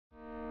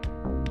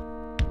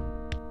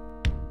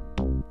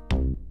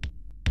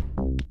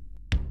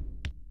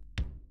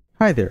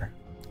Hi there,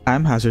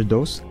 I'm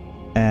Hazardos,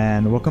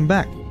 and welcome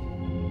back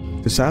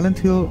to Silent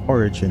Hill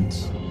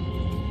Origins.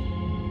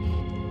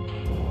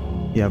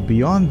 Yeah,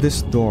 beyond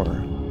this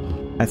door,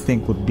 I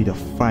think would be the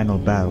final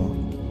battle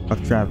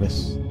of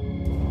Travis.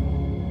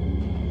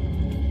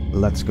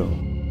 Let's go.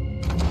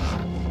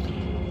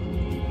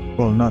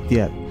 Well, not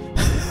yet.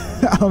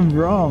 I'm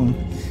wrong.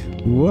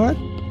 What?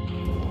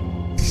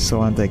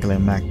 So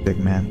anticlimactic,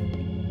 man.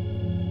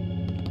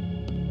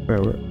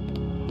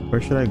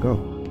 Where should I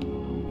go?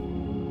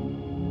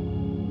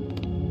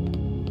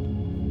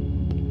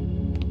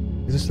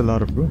 There's just a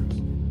lot of rooms.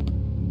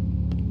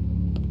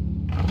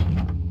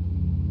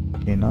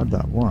 Okay, not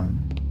that one.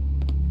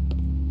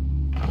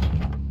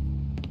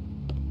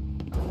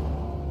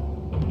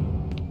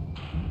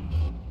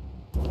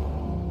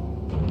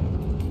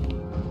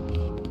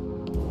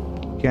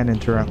 Can't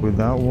interact with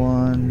that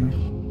one.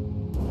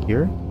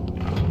 Here?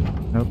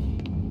 Nope.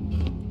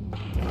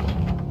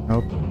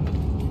 Nope.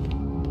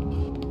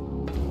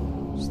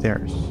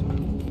 Stairs.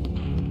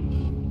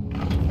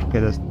 Okay,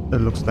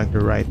 that looks like the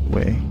right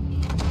way.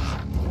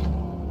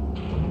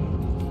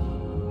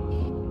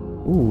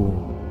 Ooh.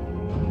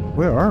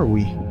 Where are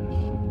we?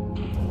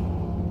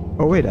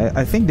 Oh wait,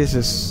 I think this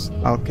is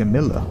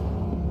Alchemilla.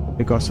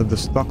 Because of the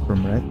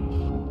stockroom, right?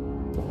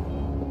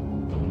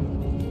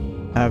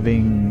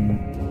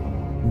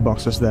 Having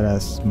boxes that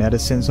has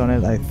medicines on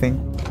it, I think.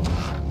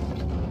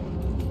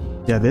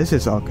 Yeah, this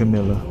is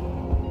Alchemilla.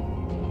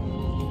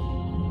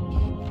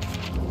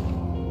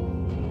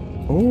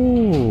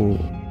 Oh,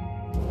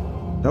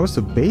 that was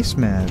the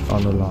basement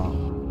all along.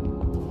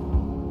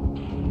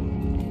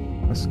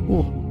 That's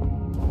cool.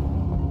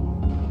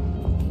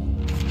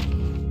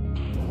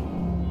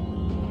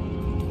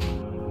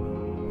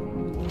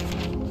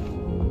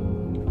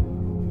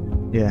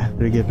 Yeah,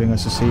 they're giving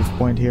us a save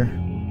point here.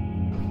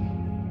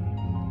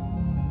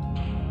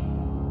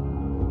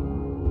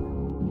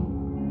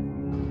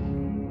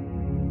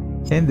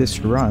 In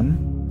this run,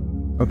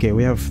 okay,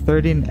 we have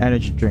 13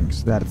 energy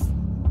drinks. That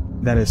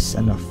is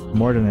enough,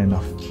 more than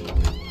enough.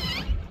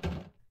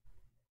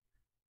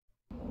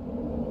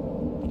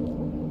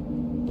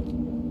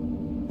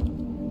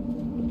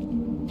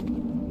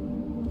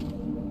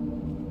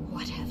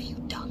 What have you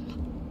done?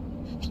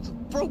 You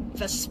broke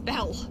the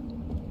spell.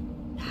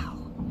 Now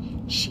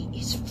she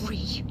is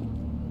free.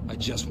 I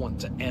just want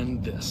to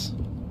end this.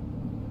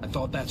 I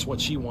thought that's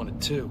what she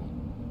wanted too.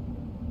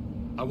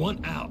 I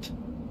want out.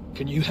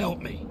 Can you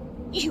help me?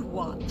 You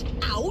want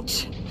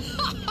out?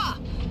 Ha ha!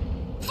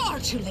 Far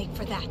too late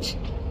for that.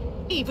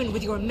 Even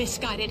with your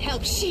misguided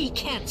help, she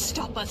can't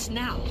stop us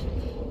now.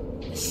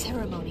 The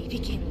ceremony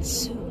begins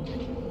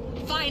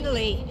soon.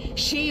 Finally,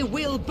 she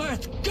will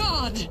birth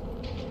God!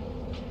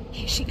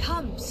 Here she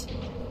comes.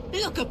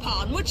 Look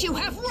upon what you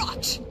have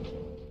wrought!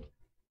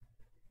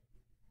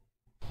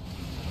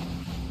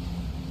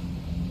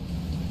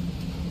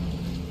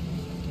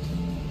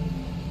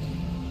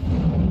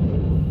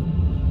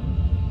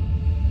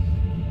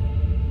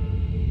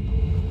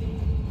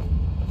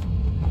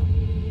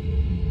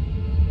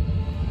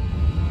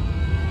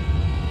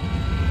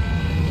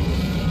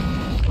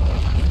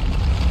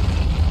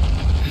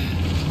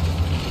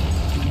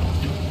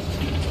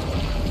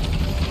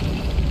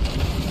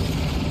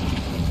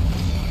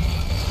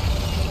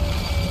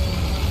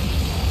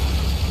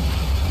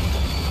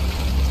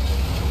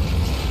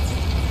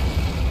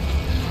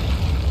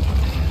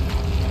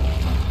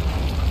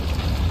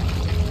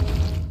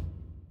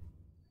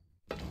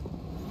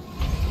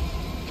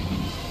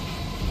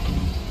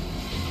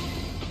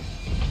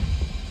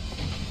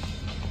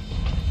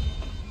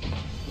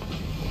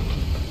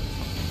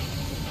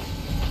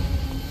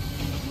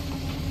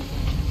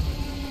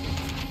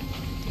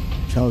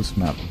 Chalice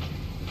map.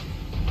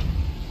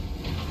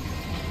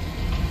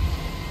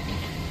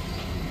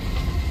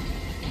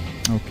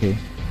 Okay.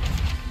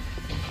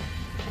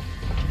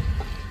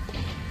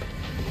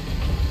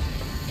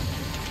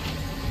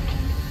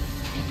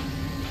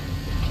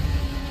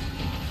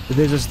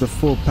 This is the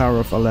full power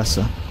of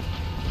Alessa.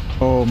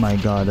 Oh my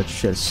god, that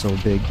shit is so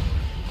big.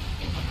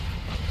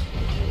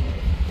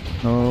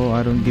 No,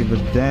 I don't give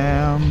a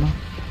damn.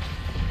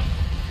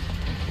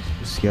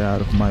 Just get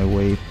out of my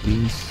way,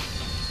 please.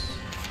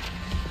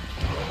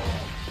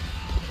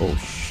 Oh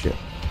shit.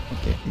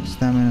 Okay,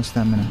 stamina.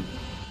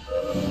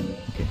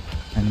 Okay,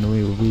 and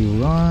we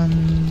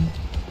run.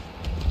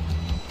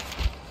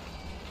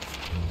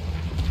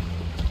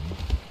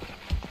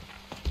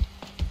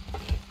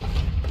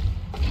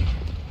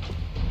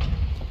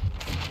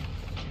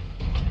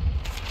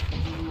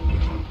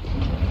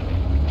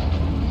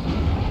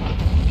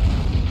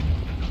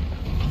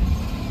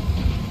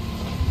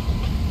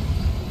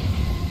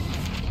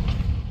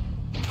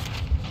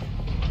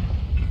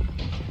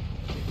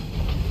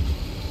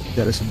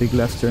 That is a big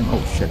left turn.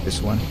 Oh shit,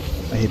 this one.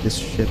 I hate this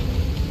shit.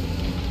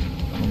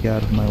 Get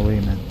out of my way,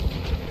 man.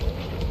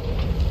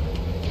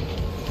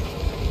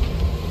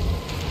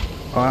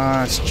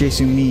 Ah, it's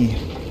chasing me.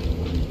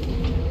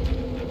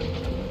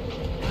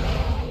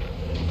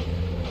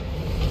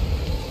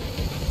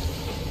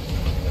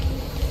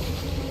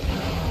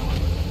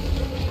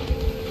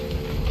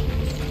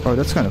 Oh,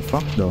 that's kind of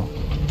fucked though.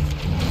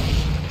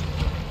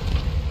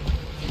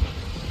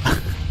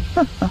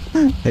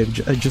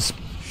 I just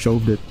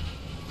shoved it.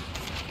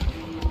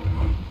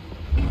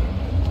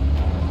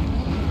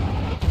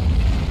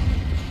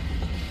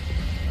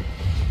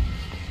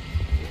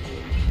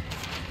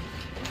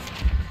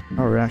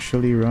 Oh, we're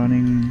actually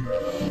running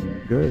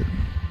good.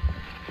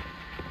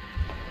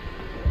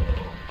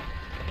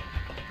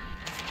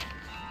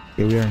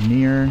 Okay, we are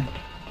near.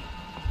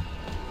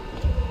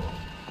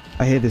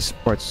 I hate this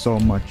part so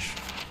much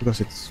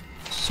because it's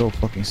so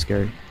fucking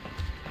scary.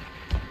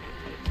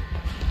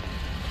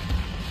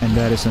 And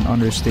that is an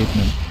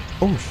understatement.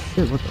 Oh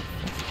shit, what the fuck?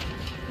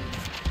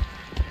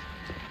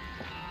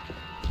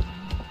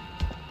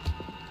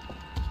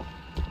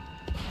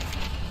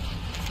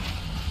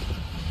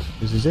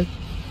 This is it?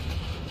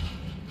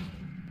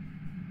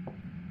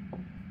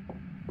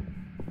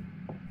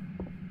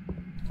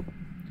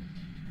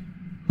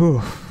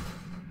 Whew.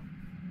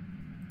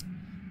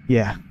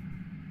 Yeah.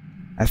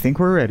 I think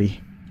we're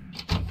ready.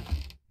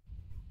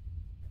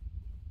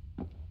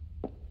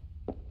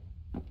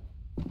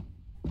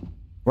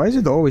 Why is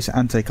it always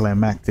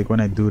anticlimactic when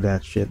I do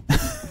that shit?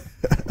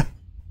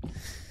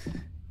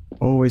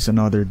 Always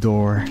another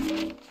door.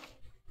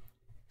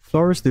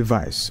 Flores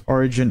device,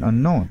 origin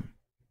unknown.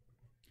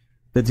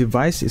 The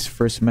device is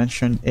first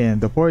mentioned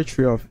in the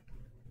poetry of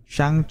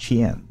Shang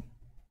Qian,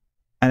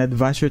 an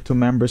advisor to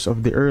members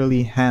of the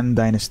early Han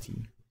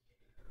Dynasty.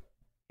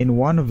 In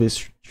one of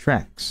his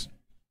tracks,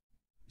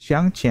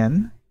 Xiang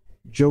Qian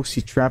jokes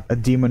he trapped a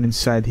demon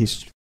inside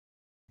his...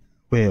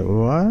 Wait,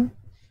 what?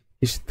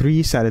 His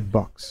three-sided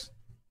box.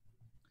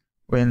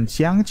 When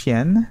Xiang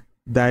Qian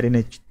died in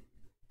a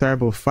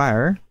terrible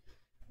fire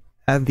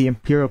at the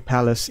Imperial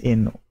Palace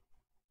in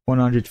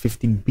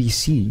 115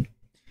 BC,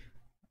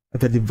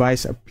 the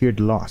device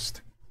appeared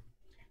lost.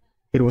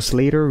 It was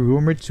later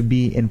rumored to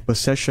be in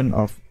possession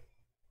of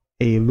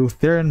a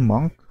Lutheran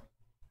monk,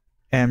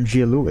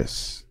 M.G.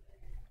 Lewis,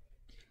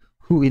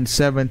 who in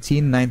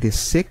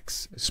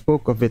 1796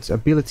 spoke of its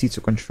ability to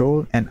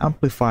control and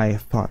amplify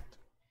thought.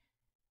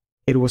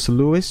 It was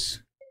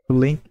Lewis who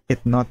linked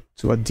it not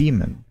to a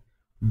demon,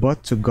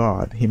 but to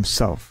God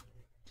himself,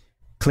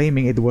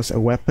 claiming it was a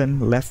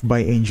weapon left by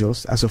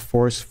angels as a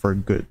force for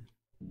good.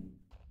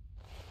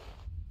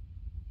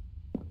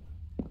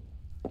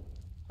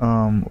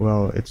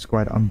 Well, it's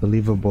quite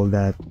unbelievable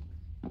that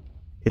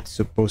it's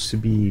supposed to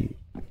be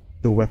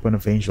the weapon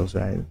of angels,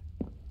 right?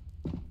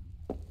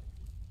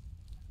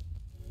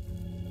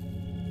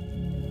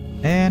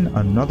 And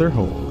another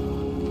hole.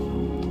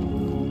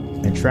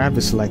 And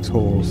Travis likes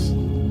holes.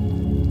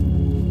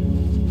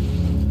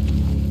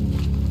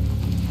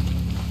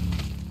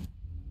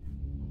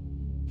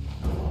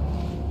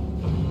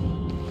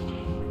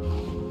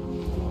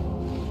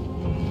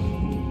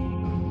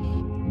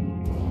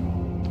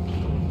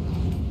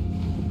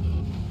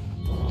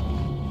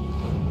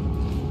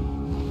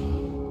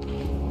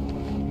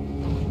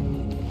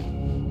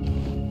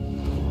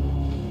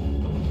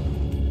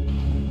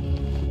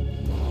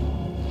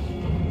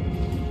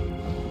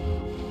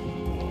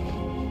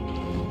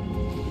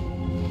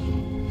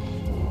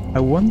 I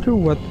wonder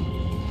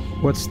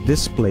what's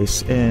this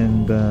place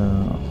in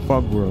the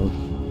fog world.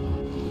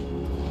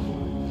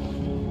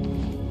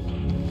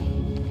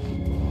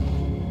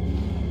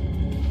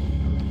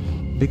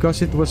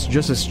 Because it was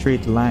just a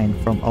straight line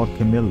from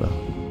Alchemilla.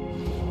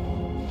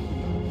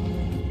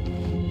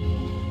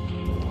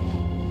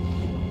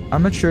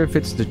 I'm not sure if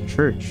it's the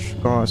church,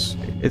 cause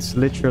it's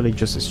literally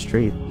just a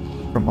straight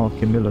from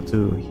Alchemilla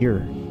to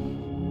here.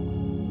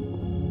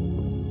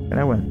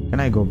 Can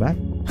I go back?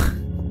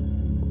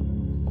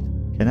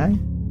 Can I?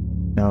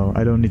 No,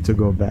 I don't need to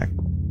go back.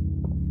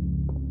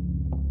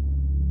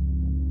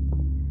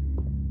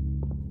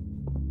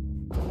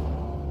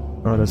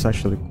 Oh, that's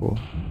actually cool.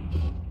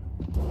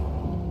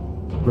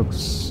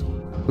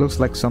 Looks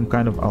like some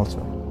kind of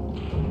altar.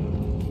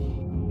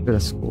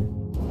 That's cool.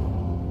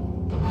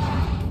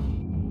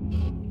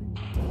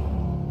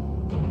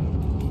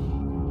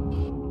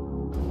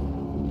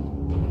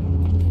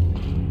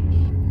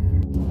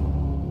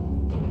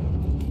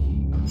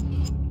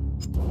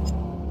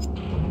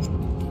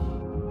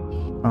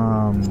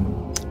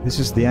 This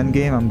is the end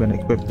game. I'm gonna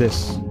equip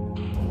this.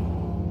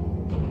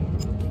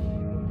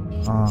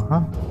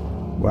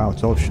 Wow,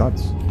 12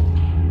 shots.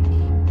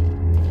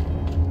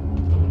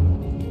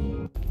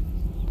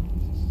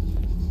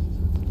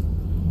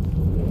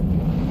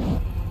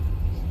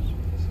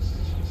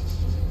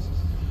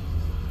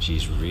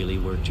 She's really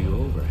worked you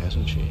over,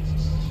 hasn't she?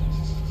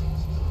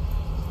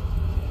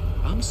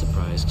 I'm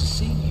surprised to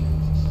see you.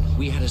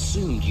 We had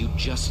assumed you'd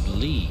just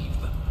leave.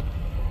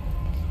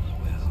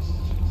 Well,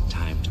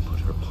 time to put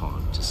her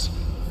pawn to sleep.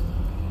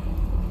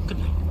 Good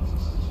night.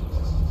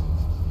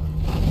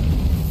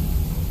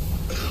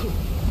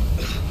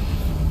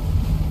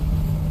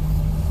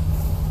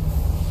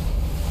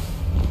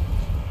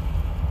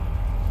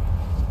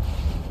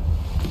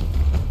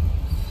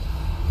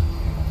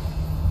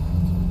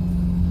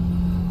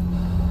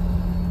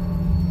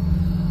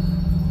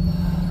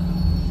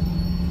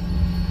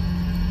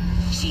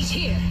 She's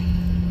here.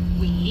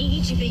 We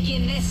need to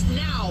begin this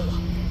now.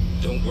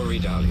 Don't worry,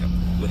 Dahlia.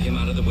 With him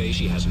out of the way,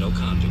 she has no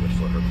conduit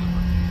for her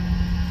power.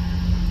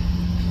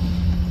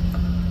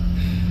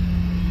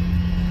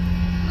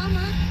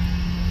 Mama?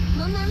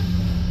 Mama?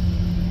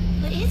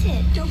 What is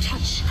it? Don't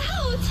touch.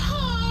 Ow, it's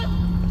hot!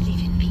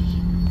 Leave it be.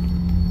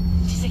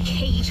 It is a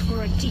cage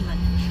for a demon.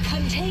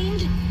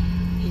 Contained,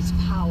 his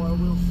power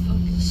will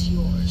focus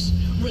yours.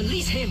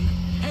 Release him,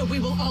 and we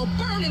will all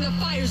burn in the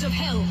fires of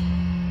hell.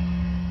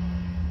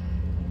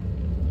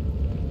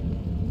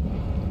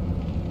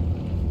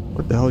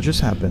 What the hell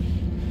just happened?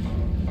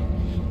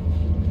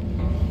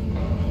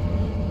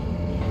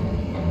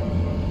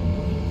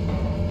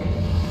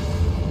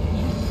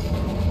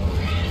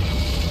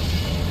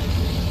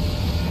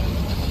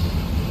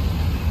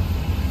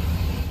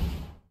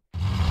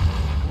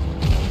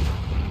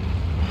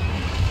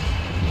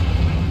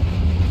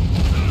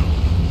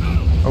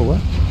 Oh,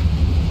 what?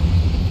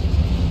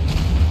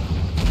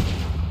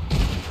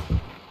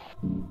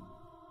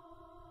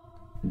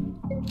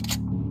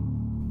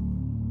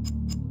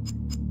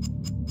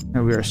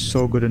 And we are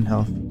so good in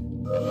health.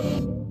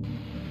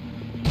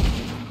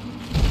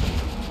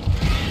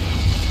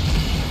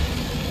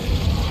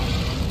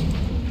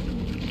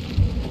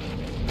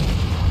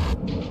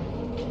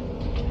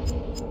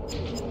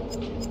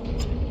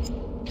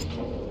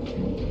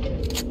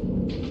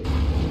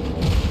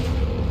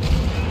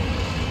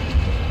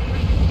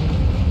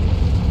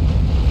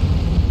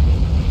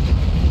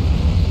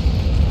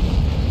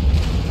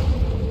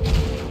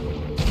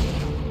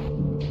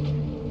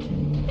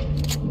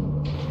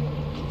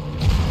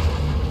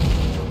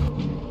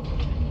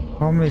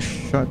 How many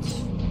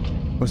shots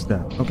was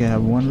that? Okay, I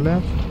have one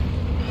left.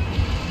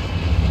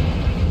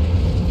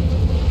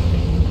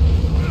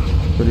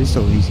 But it's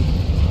so easy.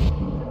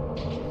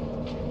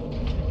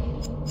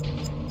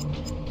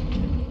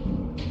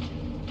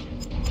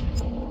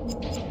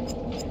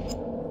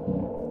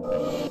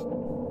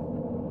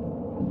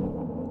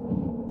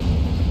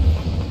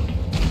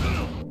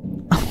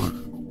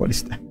 What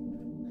is that?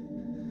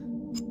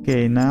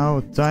 Okay,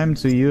 now time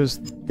to use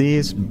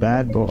this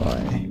bad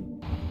boy.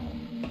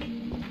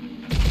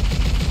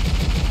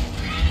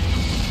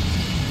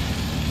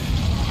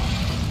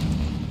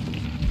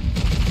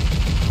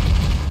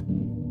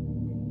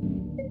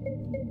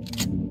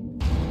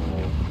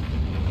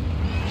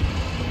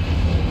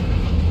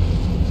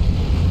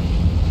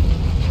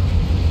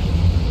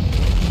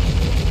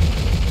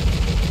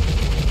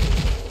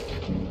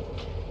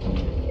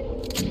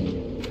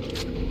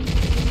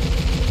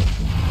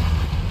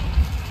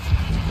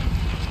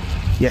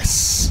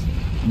 Yes,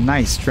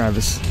 nice,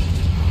 Travis.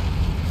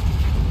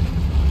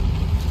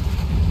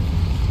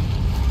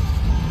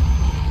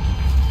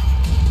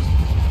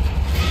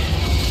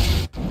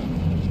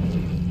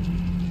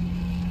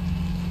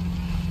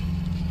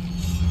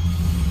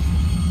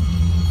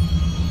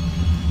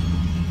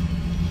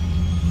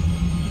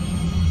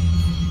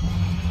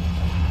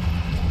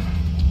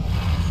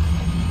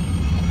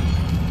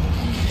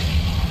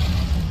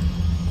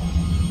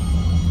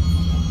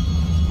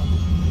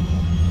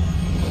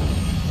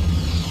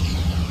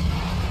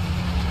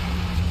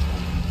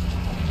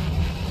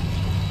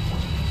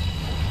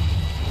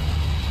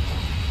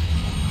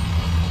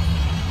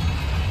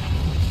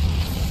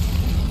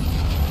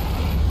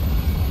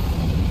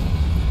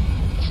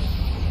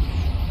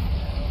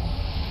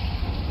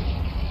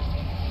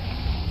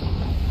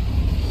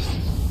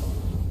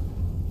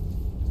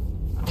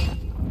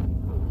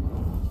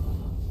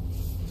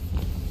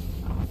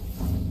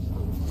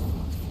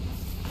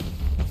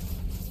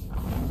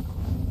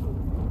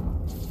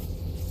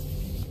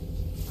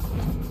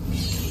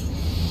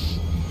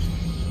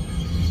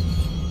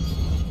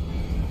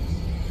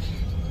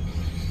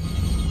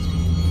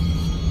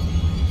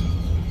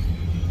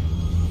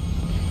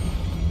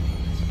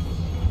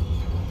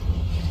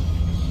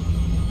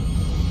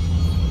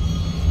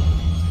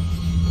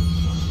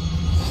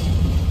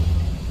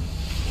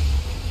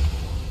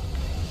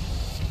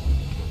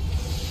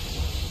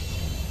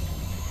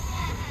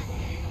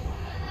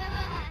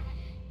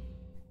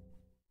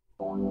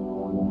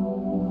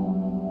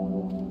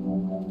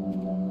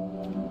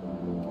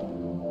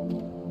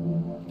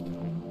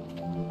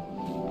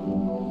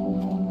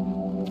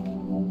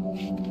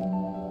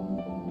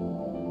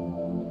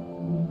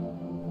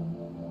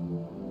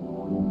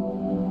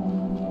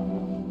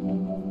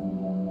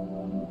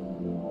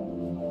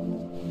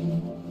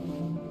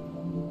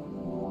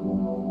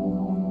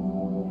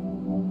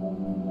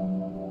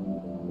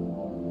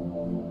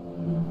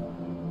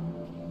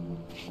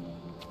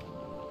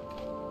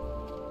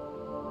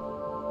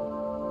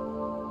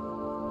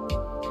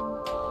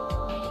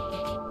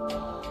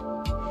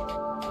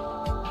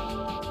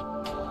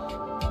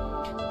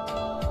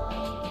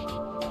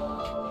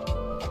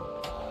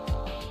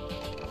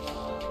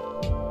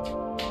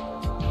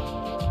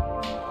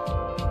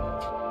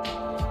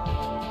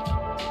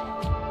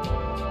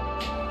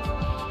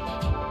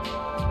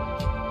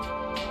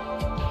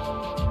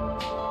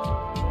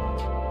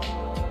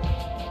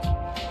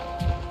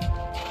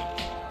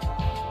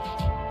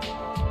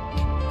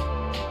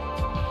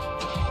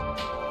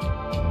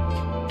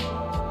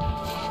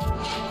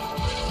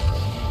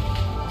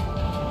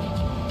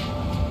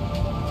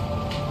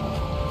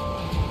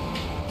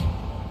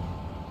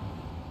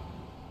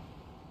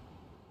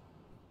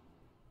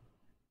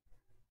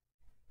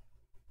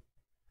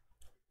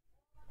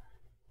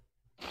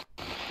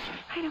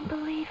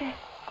 believe it.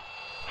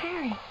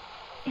 Harry,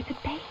 it's a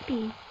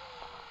baby.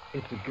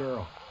 It's a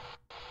girl.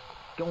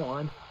 Go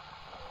on.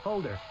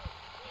 Hold her.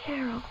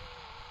 Cheryl.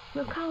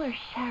 We'll call her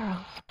Cheryl.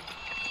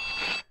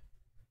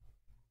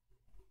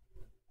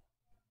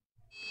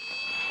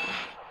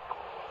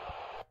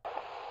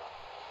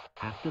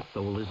 Half the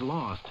soul is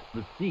lost.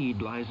 The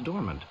seed lies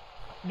dormant.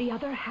 The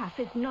other half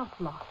is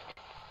not lost.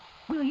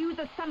 We'll use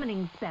a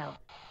summoning spell.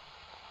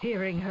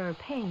 Hearing her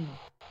pain,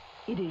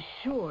 it is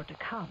sure to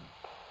come.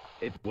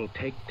 It will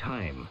take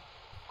time.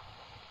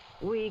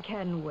 We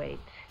can wait.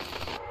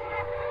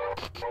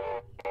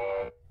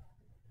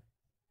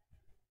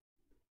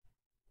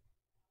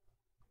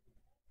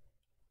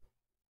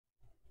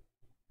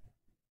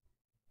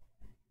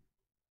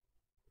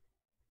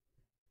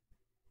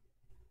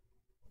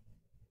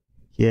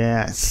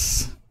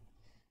 Yes.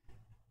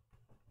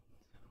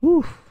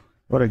 Whew.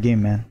 What a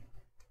game, man.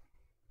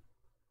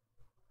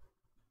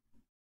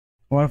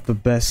 One of the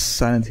best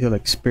Silent Hill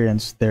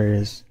experience there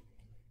is.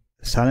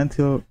 Silent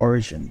Hill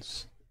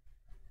Origins.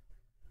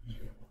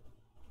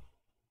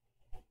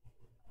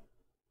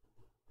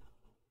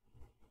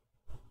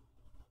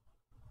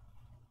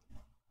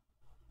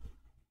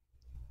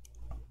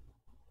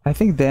 I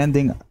think the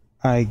ending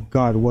I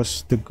got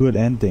was the good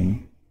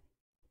ending.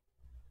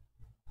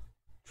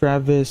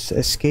 Travis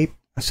escaped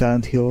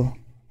Silent Hill,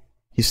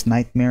 his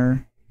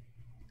nightmare,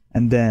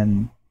 and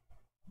then,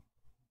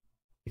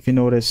 if you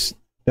notice,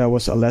 that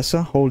was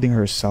Alessa holding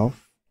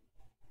herself.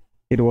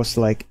 It was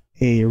like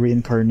a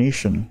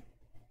reincarnation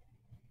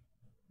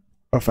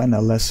of an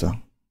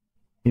Alessa,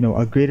 you know,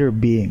 a greater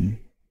being.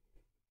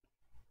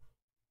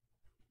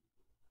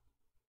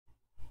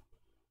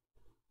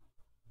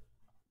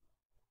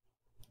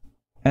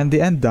 And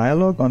the end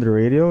dialogue on the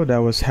radio, that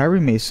was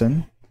Harry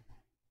Mason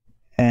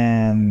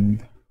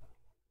and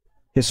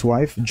his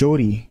wife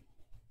Jodie.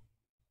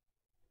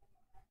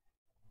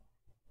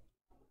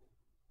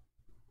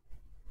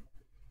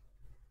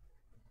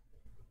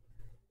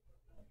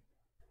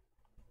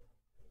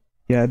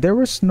 Yeah, there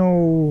was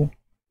no,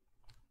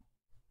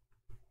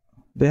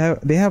 they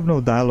have no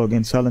dialogue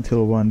in Silent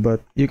Hill 1,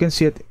 but you can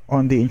see it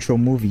on the intro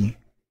movie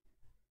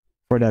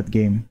for that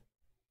game,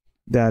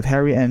 that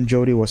Harry and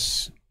Jodie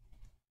was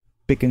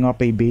picking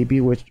up a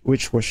baby,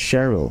 which was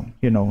Cheryl.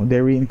 You know,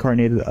 they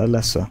reincarnated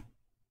Alessa.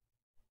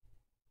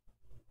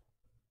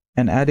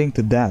 And adding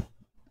to that,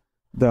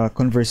 the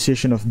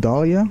conversation of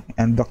Dahlia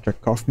and Dr.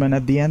 Kaufman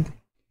at the end,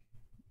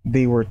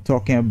 they were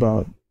talking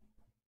about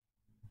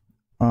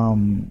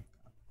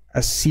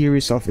a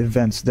series of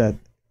events that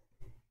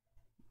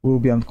will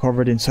be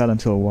uncovered in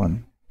Silent Hill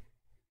 1.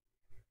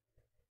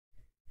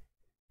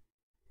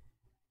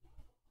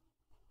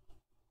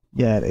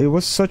 Yeah, it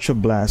was such a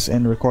blast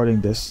in recording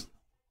this.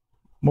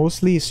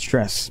 Mostly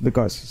stress,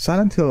 because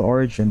Silent Hill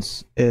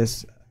Origins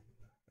is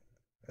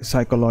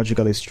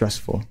psychologically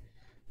stressful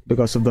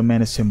because of the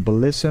many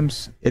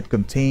symbolisms it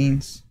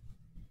contains,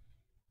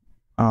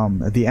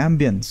 the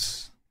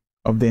ambience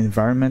of the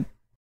environment.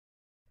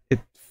 It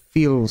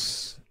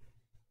feels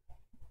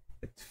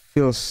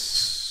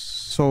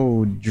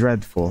so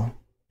dreadful,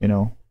 you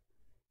know.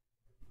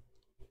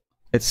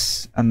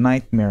 It's a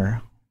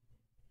nightmare.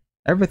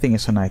 Everything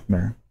is a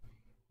nightmare.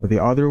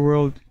 The other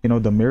world, you know,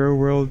 the mirror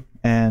world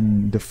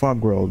and the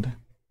fog world.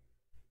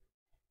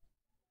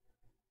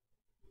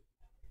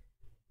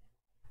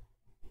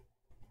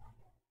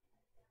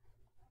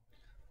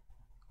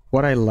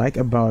 What I like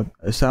about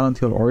Silent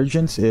Hill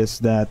Origins is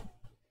that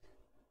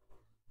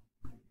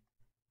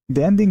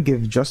the ending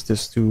gives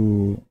justice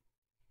to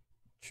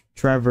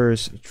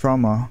Trevor's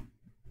trauma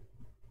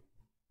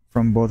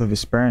from both of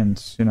his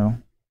parents, you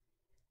know.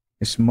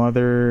 His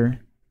mother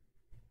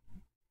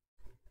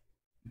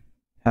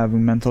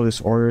having mental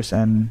disorders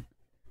and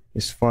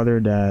his father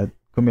that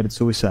committed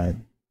suicide.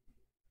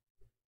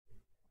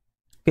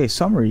 Okay,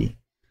 summary.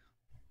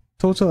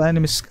 Total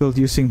enemies killed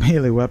using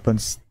melee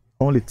weapons,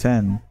 only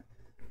 10.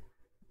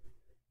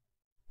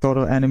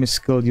 Total enemies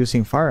killed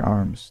using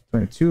firearms,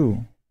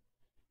 22.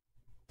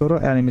 Total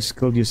enemies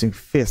killed using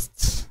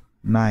fists,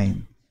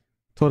 9.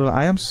 Total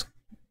items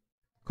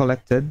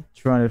collected,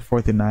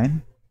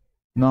 349.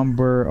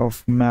 Number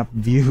of map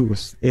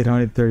views,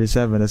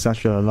 837. That's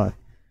actually a lot.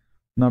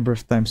 Number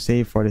of times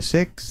saved,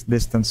 46.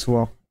 Distance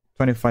walked,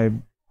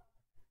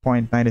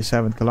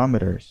 25.97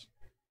 kilometers.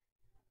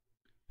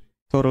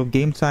 Total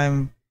game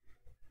time,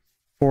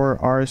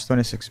 4 hours,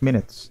 26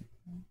 minutes.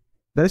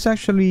 That is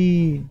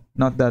actually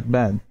not that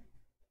bad.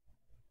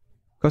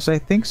 Because I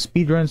think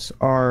speedruns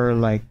are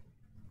like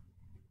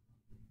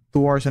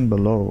 2 hours and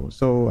below.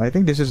 So I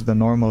think this is the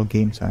normal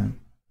game time.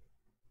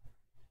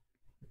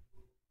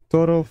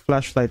 Total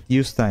flashlight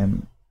use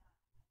time,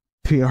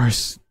 3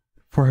 hours,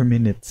 4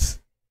 minutes.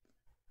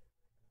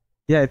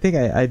 Yeah, I think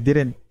I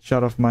didn't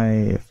shut off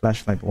my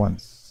flashlight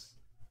once.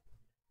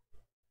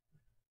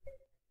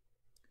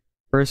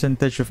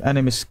 Percentage of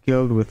enemies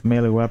killed with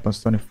melee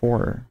weapons,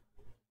 24.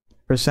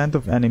 Percent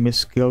of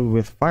enemies killed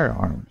with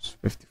firearms,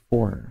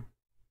 54.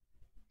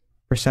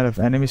 Percent of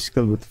enemies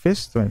killed with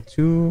fists,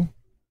 22.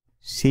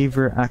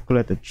 Savior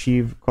accolade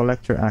achieved,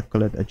 Collector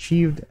accolade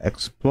achieved,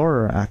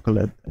 Explorer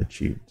accolade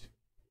achieved.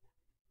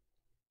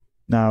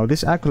 Now,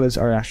 these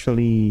accolades are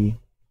actually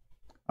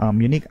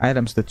unique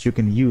items that you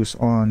can use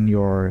on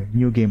your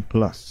New Game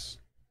Plus.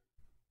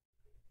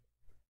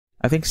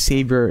 I think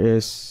Savior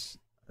is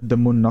the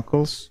Moon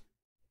Knuckles.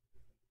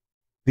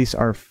 These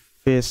are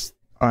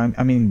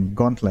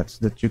gauntlets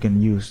that you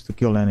can use to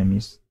kill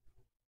enemies.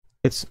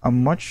 It's a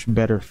much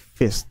better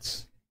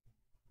fists.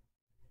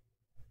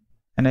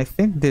 And I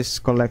think this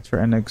Collector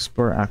and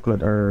Explorer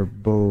accolade are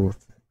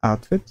both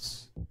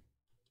outfits.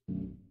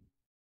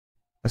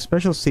 A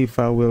special save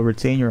file will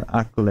retain your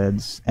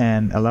accolades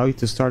and allow you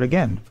to start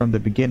again from the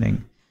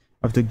beginning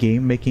of the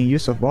game, making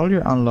use of all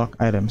your unlocked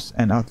items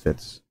and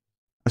outfits,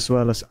 as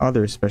well as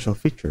other special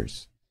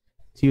features.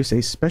 To use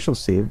a special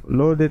save,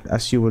 load it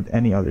as you would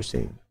any other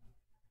save.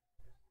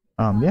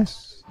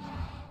 Yes.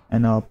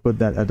 And I'll put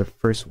that at the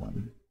first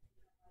one.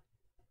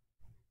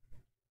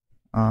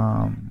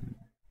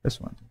 This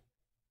one.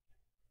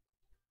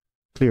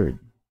 Cleared.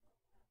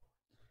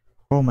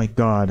 Oh my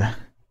god.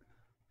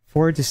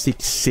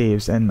 46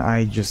 saves and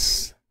I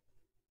just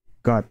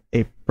got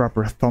a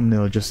proper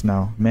thumbnail just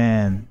now.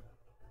 Man.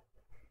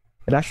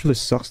 It actually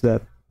sucks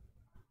that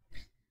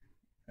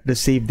the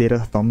save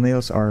data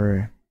thumbnails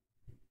are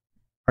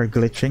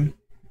glitching.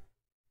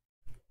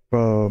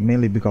 Well,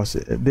 mainly because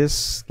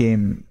this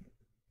game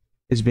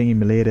is being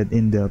emulated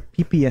in the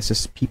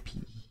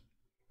PPSSPP.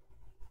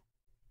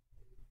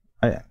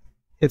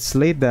 It's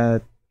late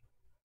that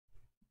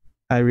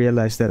I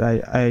realized that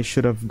I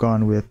should have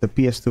gone with the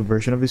PS2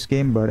 version of this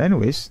game, but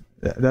anyways,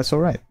 that's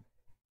alright.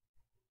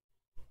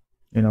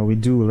 You know, we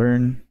do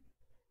learn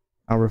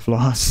our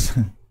flaws.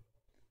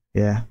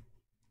 Yeah.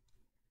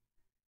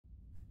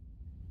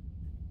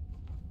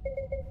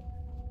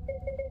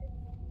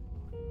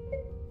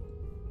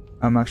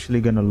 I'm actually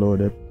gonna load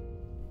it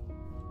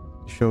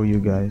to show you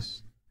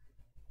guys.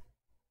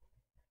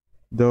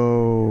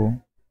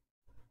 Though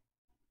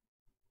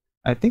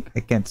I think I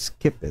can't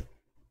skip it.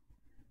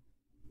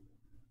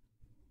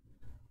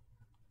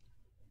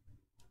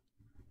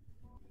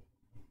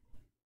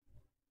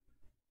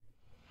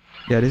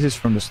 Yeah, this is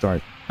from the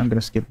start. I'm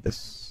gonna skip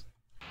this.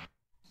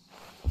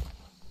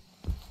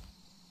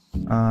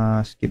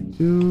 Skip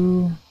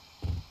to...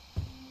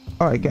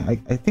 Oh, I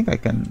think I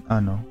can... Oh,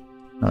 no.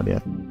 Not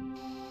yet.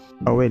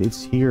 Oh, wait,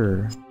 it's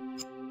here.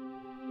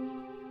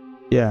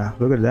 Yeah,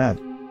 look at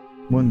that.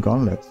 Moon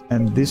Gauntlets.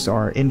 And these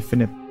are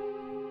infinite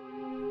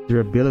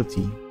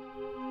durability.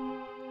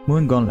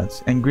 Moon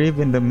Gauntlets. Engraved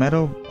in the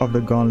metal of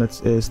the gauntlets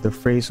is the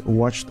phrase,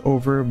 watched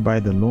over by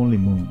the lonely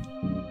moon.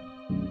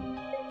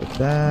 Look at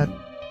that.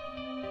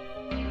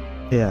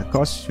 Yeah,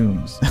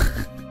 costumes.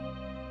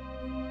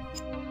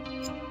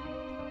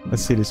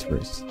 Let's see this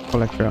first.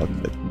 Collector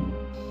outfit.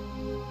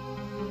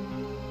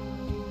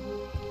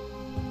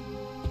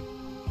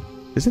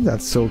 Isn't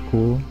that so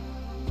cool?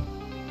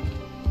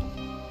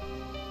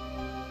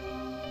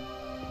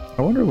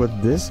 I wonder what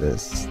this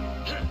is.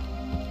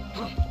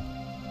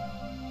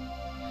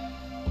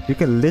 You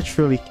can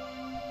literally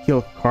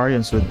kill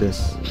Carians with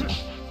this.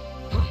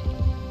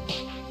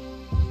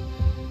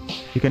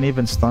 You can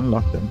even stun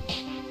lock them.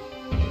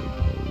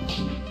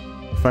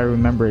 If I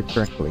remember it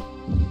correctly.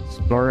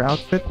 Explorer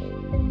outfit?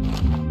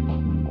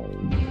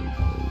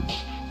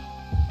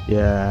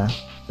 Yeah,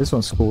 this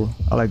one's cool.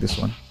 I like this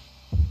one.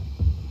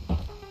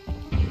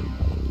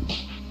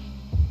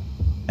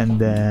 And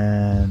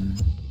then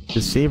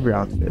the Savior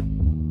outfit.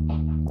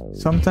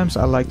 Sometimes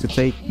I like to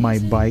take my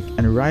bike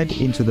and ride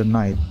into the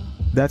night.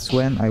 That's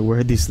when I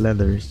wear these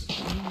leathers.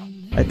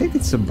 I think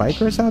it's a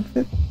biker's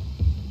outfit.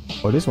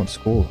 Oh, this one's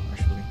cool,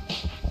 actually.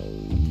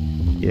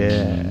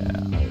 Yeah.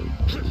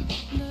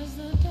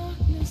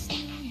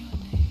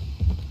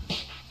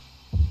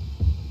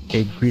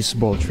 A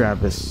greaseball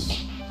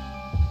Travis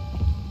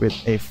with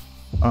a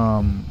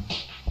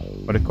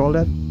what do you call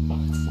that?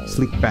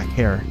 Slick back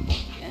hair.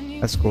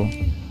 That's cool.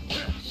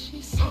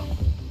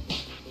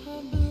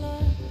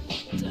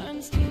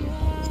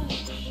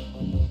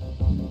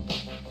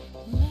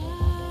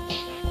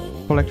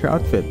 Collector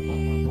outfit.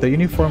 The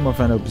uniform of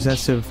an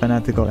obsessive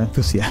fanatical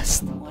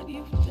enthusiast.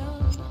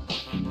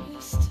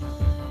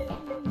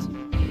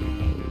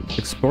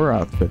 Explorer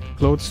outfit.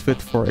 Clothes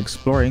fit for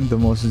exploring the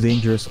most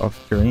dangerous of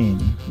terrain.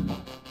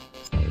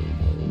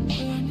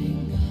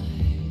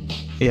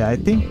 Yeah, I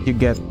think you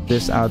get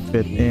this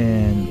outfit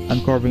in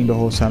uncovering the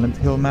whole Silent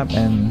Hill map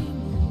and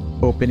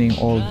opening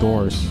all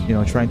doors, you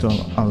know, trying to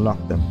unlock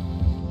them.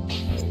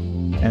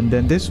 And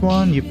then this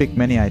one, you pick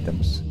many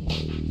items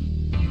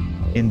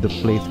in the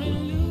playthrough.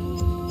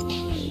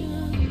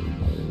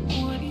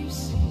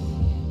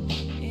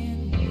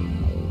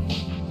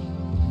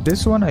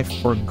 This one I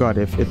forgot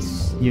if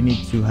it's you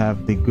need to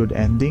have the good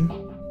ending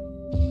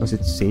because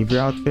it's Savior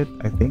outfit,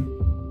 I think.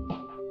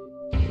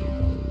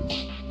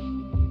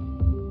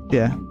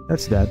 Yeah,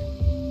 that's that.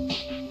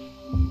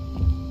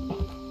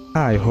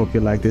 I hope you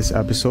like this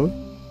episode.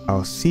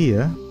 I'll see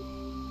ya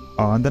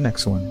on the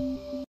next one.